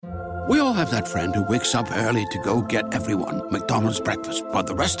We all have that friend who wakes up early to go get everyone McDonald's breakfast, while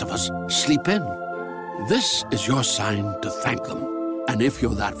the rest of us sleep in. This is your sign to thank them. And if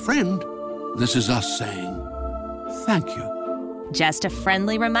you're that friend, this is us saying thank you. Just a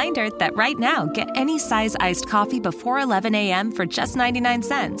friendly reminder that right now, get any size iced coffee before 11 a.m. for just 99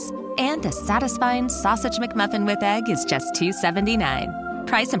 cents. And a satisfying sausage McMuffin with egg is just $2.79.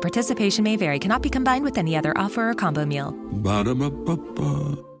 Price and participation may vary. Cannot be combined with any other offer or combo meal.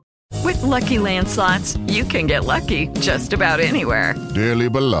 Ba-da-ba-ba-ba. With Lucky Land Slots, you can get lucky just about anywhere. Dearly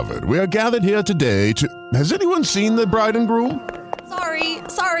beloved, we are gathered here today to... Has anyone seen the bride and groom?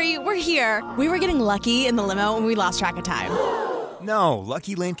 Sorry, we're here. We were getting lucky in the limo and we lost track of time. No,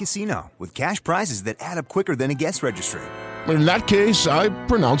 Lucky Land Casino, with cash prizes that add up quicker than a guest registry. In that case, I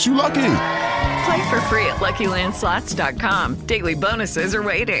pronounce you lucky. Play for free at LuckyLandSlots.com. Daily bonuses are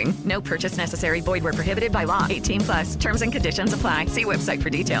waiting. No purchase necessary. Void where prohibited by law. 18+. Terms and conditions apply. See website for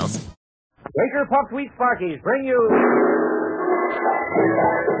details. Quaker Puffed Wheat Sparkies bring you...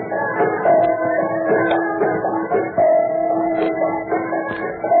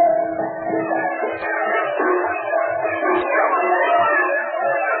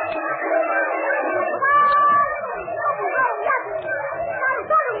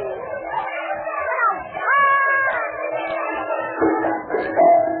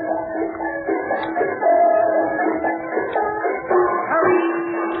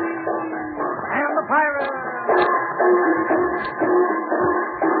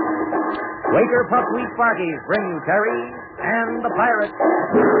 Quaker Puffed Wheat Sparkies bring you Terry and the Pirates.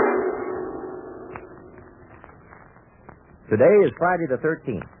 Today is Friday the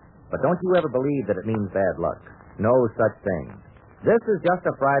 13th, but don't you ever believe that it means bad luck. No such thing. This is just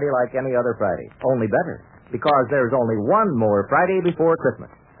a Friday like any other Friday, only better, because there's only one more Friday before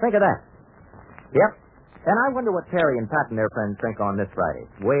Christmas. Think of that. Yep. And I wonder what Terry and Pat and their friends think on this Friday,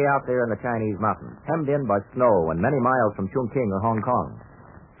 way out there in the Chinese mountains, hemmed in by snow and many miles from Chung or Hong Kong.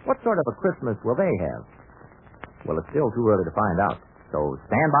 What sort of a Christmas will they have? Well, it's still too early to find out. So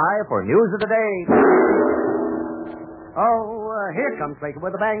stand by for News of the Day. Here comes Quaker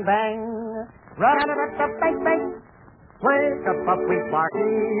with a bang bang. Run-a-da-da-bang-bang. Quaker Puffed Wheat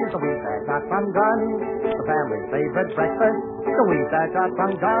Sparkies, the wheat that got from gun. The family's favorite breakfast, the wheat that got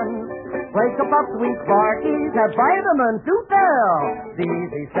from gun. Quaker Puffed Wheat Sparkies have vitamins to fill. The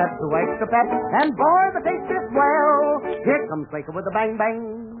easy steps to extra pep, and boy, the taste is well. Here comes Quaker with a bang bang.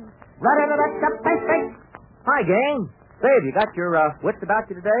 Ra-da-da-da-da-bang-bang. Hi, gang. Say, have you got your wits about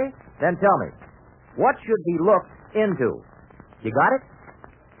you today? Then tell me, what should be looked into? You got it?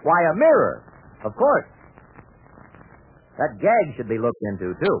 Why, a mirror. Of course. That gag should be looked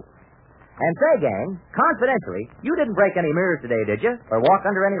into, too. And say, gang, confidentially, you didn't break any mirrors today, did you? Or walk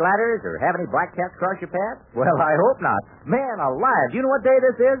under any ladders, or have any black cats cross your path? Well, I hope not. Man alive, do you know what day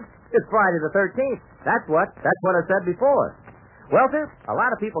this is? It's Friday the 13th. That's what I said before. Well, sir, a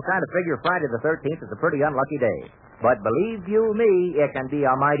lot of people kind of figure Friday the 13th is a pretty unlucky day. But believe you me, it can be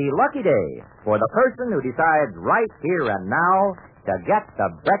a mighty lucky day for the person who decides right here and now to get the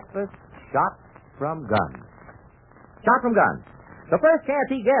breakfast shot from guns. Shot from guns. The first chance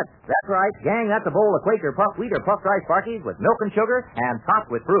he gets. That's right, gang, that's a bowl of Quaker puffed wheat or puffed rice Sparkies with milk and sugar and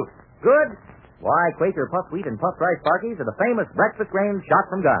topped with fruit. Good? Why, Quaker puffed wheat and puffed rice Sparkies are the famous breakfast grain shot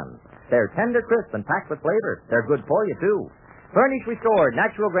from guns. They're tender, crisp, and packed with flavor. They're good for you, too. Furnish restored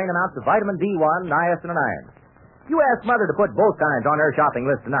natural grain amounts of vitamin B1, niacin, and iron. You ask Mother to put both kinds on her shopping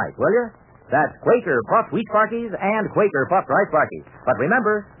list tonight, will you? That's Quaker Puffed Wheat Sparkies and Quaker Puffed Rice Sparkies. But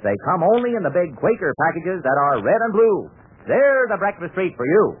remember, they come only in the big Quaker packages that are red and blue. They're the breakfast treat for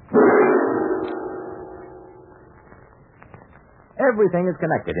you. Everything is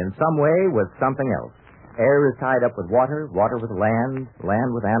connected in some way with something else. Air is tied up with water, water with land,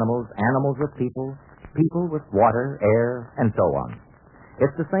 land with animals, animals with people, people with water, air, and so on.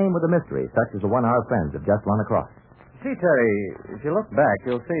 It's the same with a mystery, such as the one our friends have just run across. See, Terry, if you look back,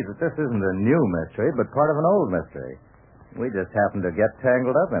 you'll see that this isn't a new mystery, but part of an old mystery. We just happened to get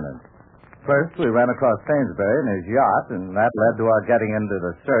tangled up in it. First, we ran across Sainsbury and his yacht, and that led to our getting into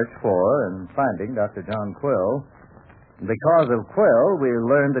the search for and finding Dr. John Quill. Because of Quill, we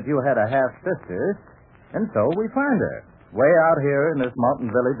learned that you had a half-sister, and so we find her, way out here in this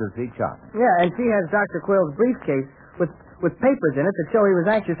mountain village of Chang. Yeah, and she has Dr. Quill's briefcase with papers in it that show he was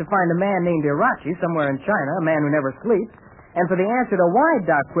anxious to find a man named Irachi somewhere in China, a man who never sleeps. And for the answer to why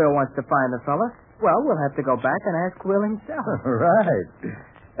Doc Quill wants to find the fella, well, we'll have to go back and ask Quill himself. Right.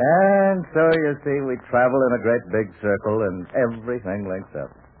 And so, you see, we travel in a great big circle, and everything links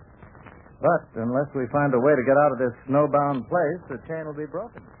up. But unless we find a way to get out of this snowbound place, the chain will be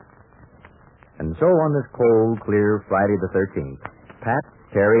broken. And so on this cold, clear Friday the 13th, Pat,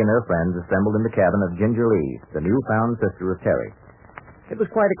 Terry and her friends assembled in the cabin of Ginger Lee, the newfound sister of Terry. It was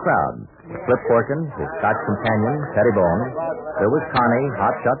quite a crowd. Flip Porkins, his Scotch companion, Pettibone. There was Connie,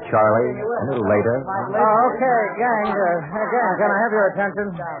 Hotshot Charlie, and a little later... Okay, gang, can I have your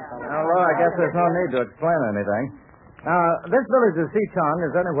attention? Well, I guess there's no need to explain anything. This village of Chung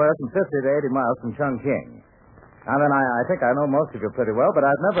is anywhere from 50 to 80 miles from Chongqing. Now then, I think I know most of you pretty well, but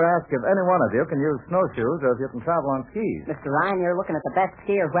I've never asked if any one of you can use snowshoes or if you can travel on skis. Mr. Ryan, you're looking at the best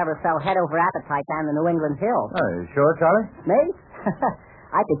skier who ever fell head over appetite down the New England hills. Oh, you sure, Charlie? Me?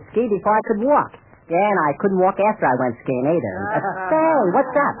 I could ski before I could walk. Yeah, and I couldn't walk after I went skiing either. Say,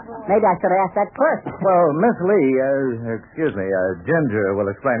 what's up? Maybe I should have asked that first. Well, Miss Lee, Ginger will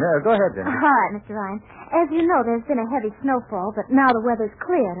explain. Go ahead, Ginger. All right, Mr. Ryan. As you know, there's been a heavy snowfall, but now the weather's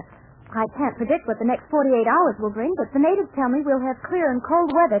clear. I can't predict what the next 48 hours will bring, but the natives tell me we'll have clear and cold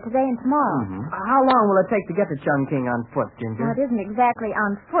weather today and tomorrow. Mm-hmm. How long will it take to get to Chongqing on foot, Ginger? Well, it isn't exactly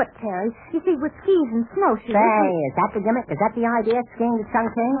on foot, Terry. You see, with skis and snowshoes... Say, is that the gimmick? Is that the idea, skiing to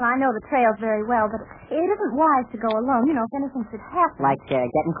Chongqing? Well, I know the trails very well, but it isn't wise to go alone. You know, if anything should happen... Like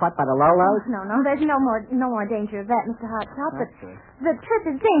getting caught by the Lolos? No, there's no more danger of that, Mr. Hotshot, but the trip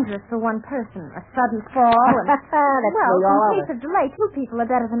is dangerous for one person. A sudden fall and... That's well, all in case of delay, two people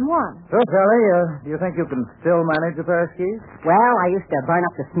are better than one. So, Charlie, do you think you can still manage a pair of skis? Well, I used to burn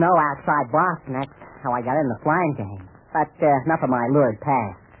up the snow outside Boston. That's how I got in the flying game. But enough of my lurid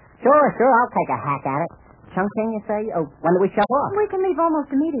past. Sure, I'll take a hack at it. Chongqing, you say? Oh, when do we shut off? We can leave almost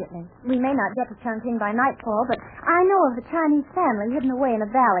immediately. We may not get to Chongqing by nightfall, but I know of a Chinese family hidden away in a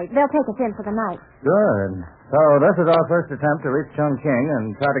valley. They'll take us in for the night. Good. So this is our first attempt to reach Chongqing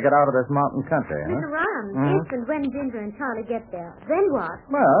and try to get out of this mountain country, huh? Mr. Ryan, if and when Ginger and Charlie get there, then what?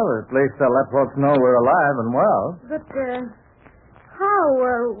 Well, at least they'll let folks know we're alive and well. But, how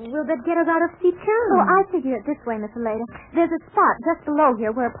will that get us out of Chung? Oh, I figure it this way, Miss Leda. There's a spot just below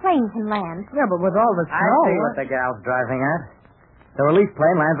here where a plane can land. Yeah, but with all the snow... I see what the gal's driving at. The relief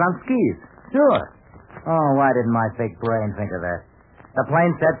plane lands on skis. Sure. Oh, why didn't my fake brain think of that? The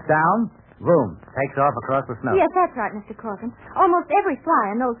plane sets down, boom, takes off across the snow. Yes, that's right, Mr. Corcoran. Almost every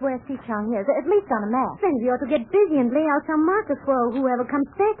flyer knows where Chung is, at least on a map. Then we ought to get busy and lay out some markers for whoever comes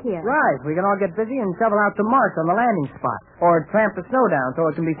back here. Right. We can all get busy and shovel out some marks on the landing spot. Or tramp the snow down so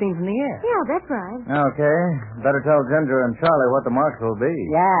it can be seen from the air. Yeah, that's right. Okay. Better tell Ginger and Charlie what the marks will be.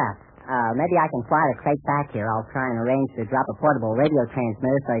 Yeah. Maybe I can fly the crate back here. I'll try and arrange to drop a portable radio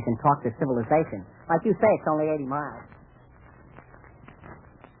transmitter so you can talk to civilization. Like you say, it's only 80 miles.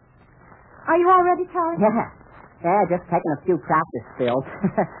 Are you all ready, Charlie? Yeah, just taking a few practice spills.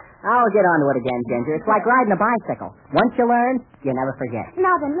 I'll get onto it again, Ginger. It's like riding a bicycle. Once you learn, you never forget.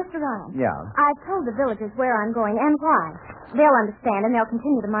 Now then, Mr. Ryan. Yeah? I've told the villagers where I'm going and why. They'll understand, and they'll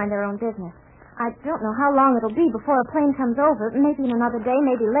continue to mind their own business. I don't know how long it'll be before a plane comes over. Maybe in another day,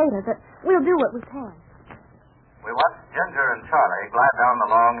 maybe later, but we'll do what we can. We watched Ginger and Charlie glide down the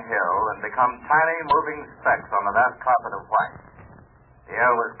long hill and become tiny moving specks on the vast carpet of white. The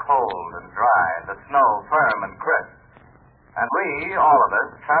air was cold and dry, the snow firm and crisp. And we, all of us,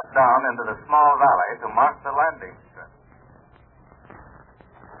 tramped down into the small valley to mark the landing strip.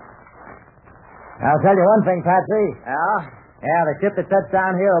 I'll tell you one thing, Patsy. Yeah? Yeah, the ship that sets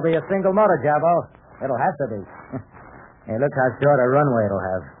down here will be a single motor job, It'll have to be. Hey, look how short a runway it'll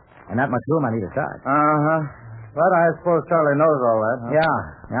have. And that much room on either side. Uh-huh. But I suppose Charlie knows all that, huh?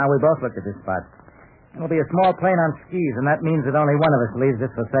 Yeah, we both looked at this spot. It'll be a small plane on skis, and that means that only one of us leaves this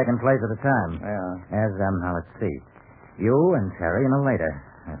for second place at a time. Yeah. Now let's see. You and Terry and a later.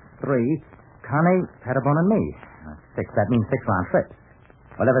 That's 3. Connie, Pettibone, and me. That's 6. That means 6 round trips.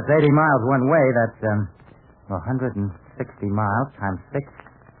 Well, if it's 80 miles one way, that's 160 miles times 6.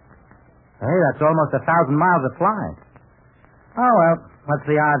 Hey, that's almost 1,000 miles of flying. Oh, well, what's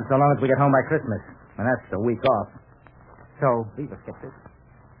the odds so long as we get home by Christmas? And that's a week off. So, leave us get this.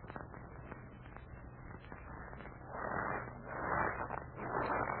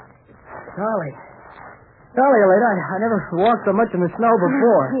 Charlie, later. I never walked so much in the snow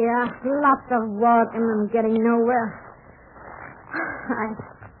before. Yeah, lots of walking and getting nowhere.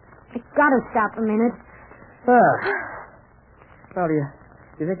 I gotta stop a minute. Well, do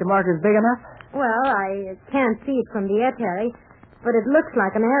you think the marker's big enough? Well, I can't see it from the air, Terry, but it looks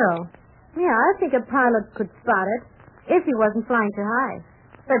like an arrow. Yeah, I think a pilot could spot it, if he wasn't flying too high.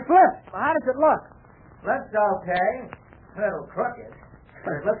 Hey, Flip, how does it look? Looks okay. A little crooked,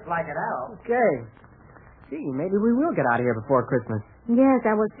 but it looks like an arrow. Okay. Gee, maybe we will get out of here before Christmas. Yes,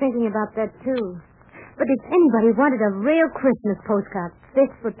 I was thinking about that, too. But if anybody wanted a real Christmas postcard,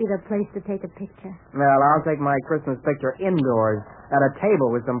 this would be the place to take a picture. Well, I'll take my Christmas picture indoors, at a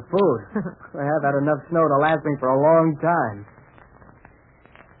table with some food. I have had enough snow to last me for a long time.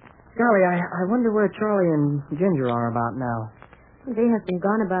 Golly, I wonder where Charlie and Ginger are about now. They have been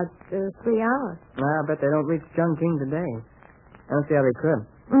gone about 3 hours. I bet they don't reach Chung King today. I don't see how they could.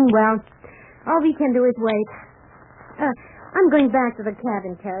 Well, all we can do is wait. I'm going back to the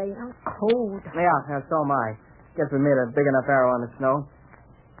cabin, Terry. I'm cold. Yeah, so am I. Guess we made a big enough arrow on the snow.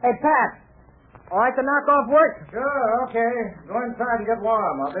 Hey, Pat. All right to knock off work? Sure, okay. Go inside and get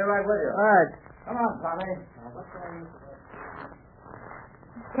warm. I'll be right with you. All right. Come on, Tommy.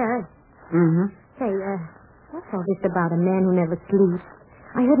 Terry. Mm-hmm. Say, what's all this about a man who never sleeps?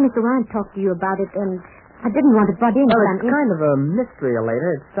 I heard Mr. Ryan talk to you about it, and I didn't want to butt in. Well, it's kind of a mystery,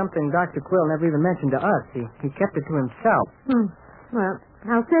 Aleta. It's something Dr. Quill never even mentioned to us. He kept it to himself. Well,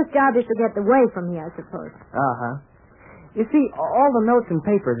 our first job is to get away from here, I suppose. Uh-huh. You see, all the notes and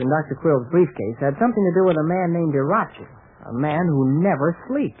papers in Dr. Quill's briefcase had something to do with a man named Irachi, a man who never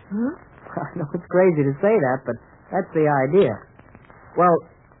sleeps. I know it's crazy to say that, but that's the idea. Well,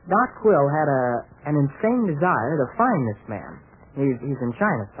 Doc Quill had an insane desire to find this man. He's in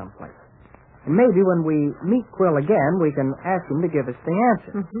China someplace. And maybe when we meet Quill again, we can ask him to give us the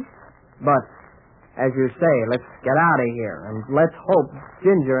answer. But, as you say, let's get out of here, and let's hope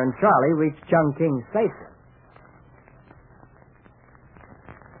Ginger and Charlie reach Chung King safely.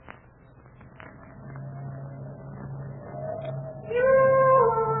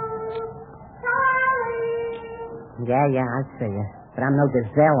 Yeah, I see you. But I'm no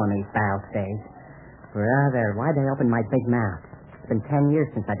gazelle on these battle stage. Brother, why'd they open my big mouth? It's been 10 years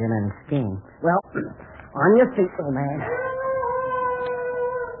since I did any skiing. Well, on your feet, old man.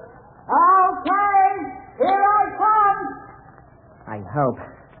 Okay, here I come. I hope.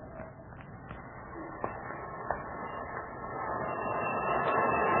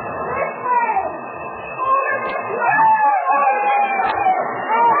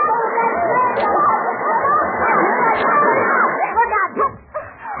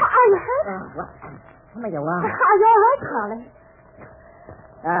 What made you laugh? Are you all right, Charlie?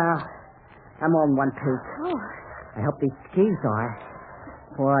 I'm all in one piece. Oh. I hope these skis are.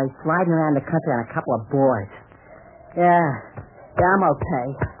 Boy, sliding around the country on a couple of boards. Yeah, I'm okay.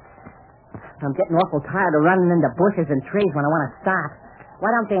 I'm getting awful tired of running into bushes and trees when I want to stop.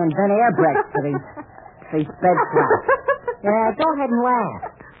 Why don't they invent air brakes for these bed flaps? Yeah, go ahead and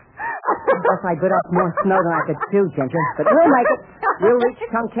laugh. Guess I bit off more snow than I could chew, Ginger. But we'll make it. We'll reach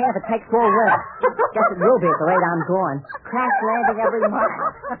Chung King if it takes 4 weeks. Guess it will be at the rate I'm going. Crash landing every mile.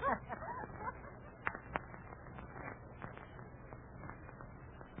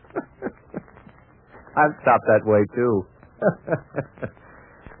 I've stopped that way, too.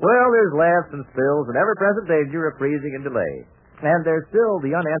 Well, there's laughs and spills and ever-present danger of freezing and delay. And there's still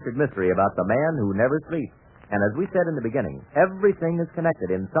the unanswered mystery about the man who never sleeps. And as we said in the beginning, everything is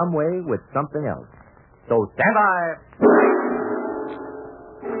connected in some way with something else. So stand by.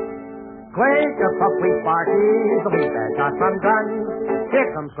 Quake a puff, we Sparkies, the wheat bag got some guns.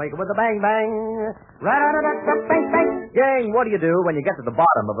 Here comes Quaker with a bang bang. Ra-da-da-da-da, bang bang. Gang, what do you do when you get to the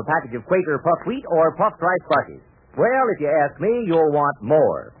bottom of a package of Quaker puff wheat or puffed rice Sparkies? Well, if you ask me, you'll want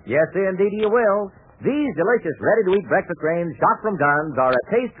more. Yes, indeed you will. These delicious, ready-to-eat breakfast grains shot from guns are a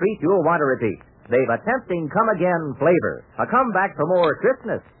taste treat you'll want to repeat. They've a tempting come-again flavor, a comeback for more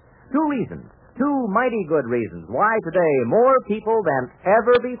crispness. 2 reasons, 2 mighty good reasons why today more people than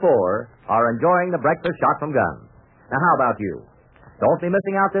ever before are enjoying the breakfast shot from guns. Now, how about you? Don't be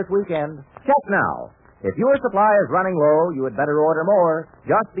missing out this weekend. Check now. If your supply is running low, you had better order more.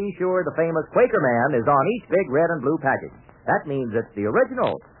 Just be sure the famous Quaker Man is on each big red and blue package. That means it's the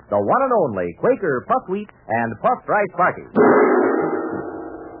original, the one and only Quaker puff wheat and puffed rice Sparkies.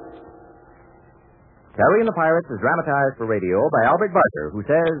 Terry and the Pirates is dramatized for radio by Albert Barker, who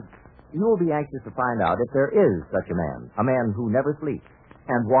says, you'll be anxious to find out if there is such a man who never sleeps,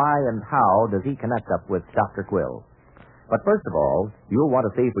 and why and how does he connect up with Dr. Quill. But first of all, you'll want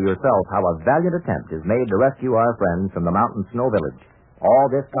to see for yourself how a valiant attempt is made to rescue our friends from the mountain snow village.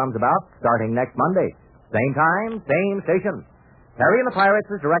 All this comes about starting next Monday. Same time, same station. Terry and the Pirates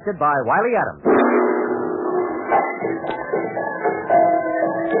is directed by Wiley Adams.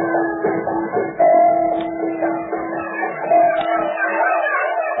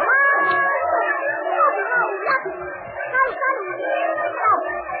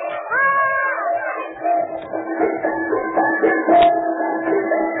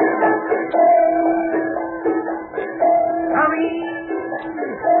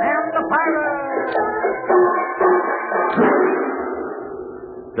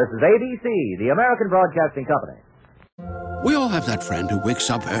 This is ABC, the American Broadcasting Company. We all have that friend who wakes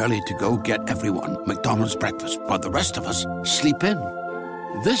up early to go get everyone McDonald's breakfast, while the rest of us sleep in.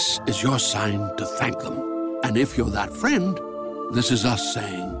 This is your sign to thank them. And if you're that friend, this is us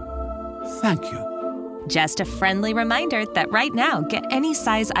saying thank you. Just a friendly reminder that right now, get any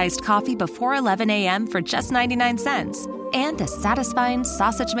size iced coffee before 11 a.m. for just 99 cents. And a satisfying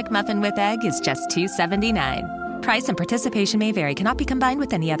sausage McMuffin with egg is just $2.79. Price and participation may vary. Cannot be combined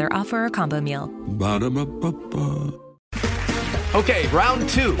with any other offer or combo meal. Ba-da-ba-ba-ba. Okay, round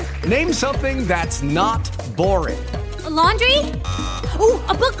two. Name something that's not boring. A laundry? Ooh,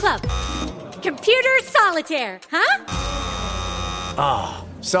 a book club. Computer solitaire, huh? Ah,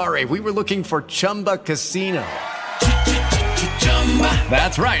 sorry, we were looking for Chumba Casino.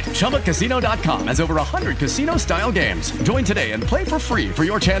 That's right, ChumbaCasino.com has over 100 casino-style games. Join today and play for free for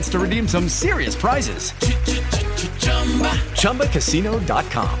your chance to redeem some serious prizes.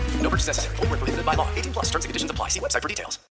 ChumbaCasino.com. No purchase necessary. Void where prohibited by law. 18+ terms and conditions apply. See website for details.